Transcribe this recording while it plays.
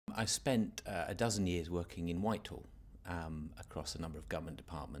I spent a dozen years working in Whitehall across a number of government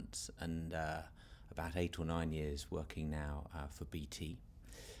departments, and about 8 or 9 years working now for BT.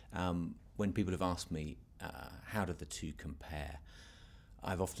 When people have asked me how do the two compare,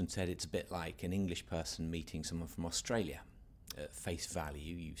 I've often said it's a bit like an English person meeting someone from Australia. At face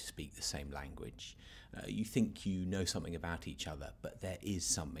value, you speak the same language. You think you know something about each other, but there is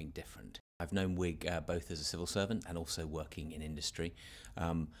something different. I've known WIG both as a civil servant and also working in industry.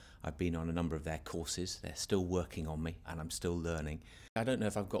 I've been on a number of their courses. They're still working on me and I'm still learning. I don't know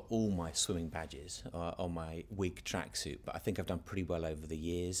if I've got all my swimming badges on my WIG tracksuit, but I think I've done pretty well over the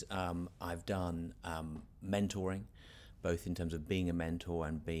years. I've done mentoring, both in terms of being a mentor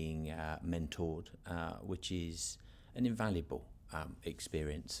and being mentored, which is an invaluable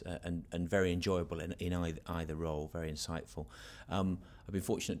experience and very enjoyable in either role, very insightful. I've been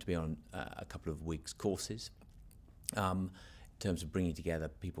fortunate to be on a couple of WIG's courses in terms of bringing together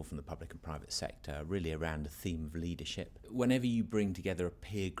people from the public and private sector, really around the theme of leadership. Whenever you bring together a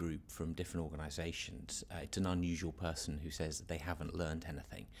peer group from different organisations, it's an unusual person who says that they haven't learned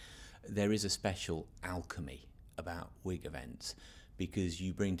anything. There is a special alchemy about WIG events because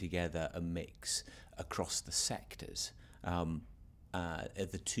you bring together a mix across the sectors.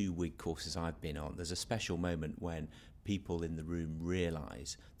 At the 2 WIG courses I've been on, there's a special moment when people in the room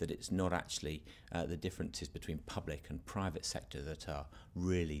realise that it's not actually the differences between public and private sector that are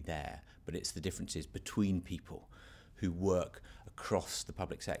really there, but it's the differences between people who work across the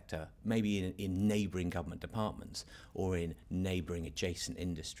public sector, maybe in neighbouring government departments or in neighbouring adjacent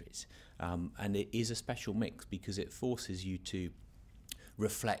industries. And it is a special mix because it forces you to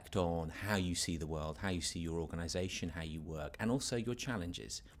reflect on how you see the world, how you see your organisation, how you work, and also your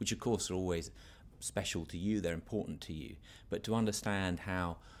challenges, which of course are always special to you, they're important to you, but to understand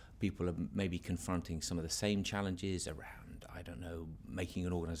how people are maybe confronting some of the same challenges around, I don't know, making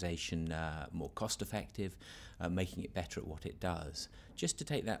an organisation more cost effective, making it better at what it does. Just to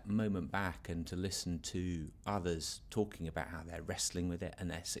take that moment back and to listen to others talking about how they're wrestling with it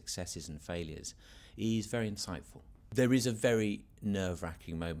and their successes and failures is very insightful. There is a very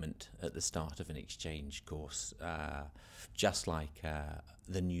nerve-wracking moment at the start of an exchange course, just like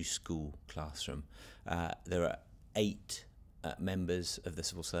the new school classroom. There are 8 members of the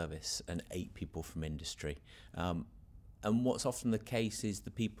civil service and 8 people from industry. And what's often the case is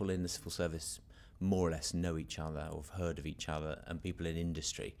the people in the civil service more or less know each other or have heard of each other, and people in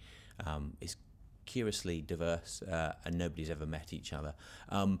industry is curiously diverse and nobody's ever met each other.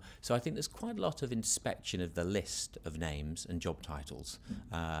 So I think there's quite a lot of inspection of the list of names and job titles,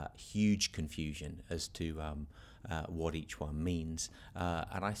 huge confusion as to what each one means,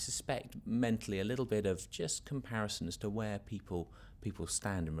 and I suspect mentally a little bit of just comparison as to where people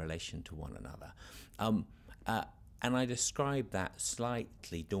stand in relation to one another. And I describe that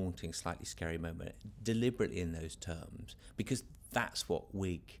slightly daunting, slightly scary moment deliberately in those terms because that's what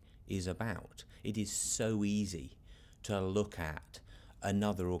WIG is about. It is so easy to look at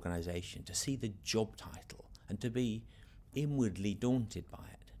another organisation, to see the job title and to be inwardly daunted by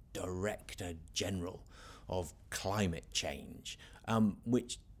it. Director General of Climate Change,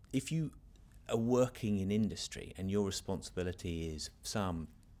 which if you are working in industry and your responsibility is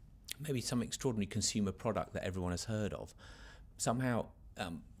maybe some extraordinary consumer product that everyone has heard of, somehow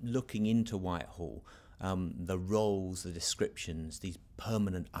looking into Whitehall, the roles, the descriptions, these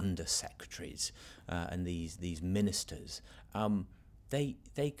permanent undersecretaries and these ministers, they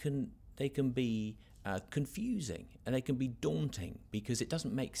can be confusing and they can be daunting because it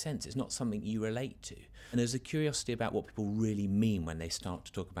doesn't make sense. It's not something you relate to. And there's a curiosity about what people really mean when they start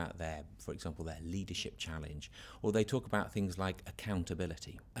to talk about for example, their leadership challenge, or they talk about things like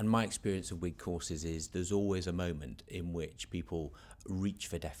accountability. And my experience of WIG courses is there's always a moment in which people reach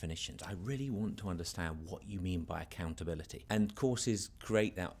for definitions. I really want to understand what you mean by accountability. And courses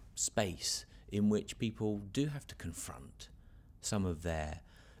create that space in which people do have to confront some of their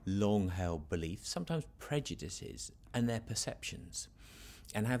long-held beliefs, sometimes prejudices, and their perceptions,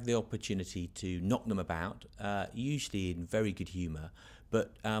 and have the opportunity to knock them about, usually in very good humour,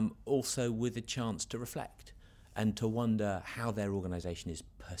 but also with a chance to reflect and to wonder how their organisation is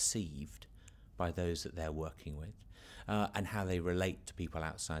perceived by those that they're working with, and how they relate to people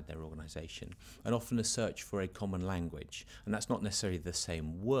outside their organisation, and often a search for a common language. And that's not necessarily the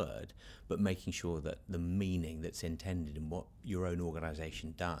same word, but making sure that the meaning that's intended in what your own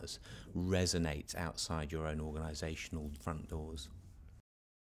organisation does resonates outside your own organisational front doors.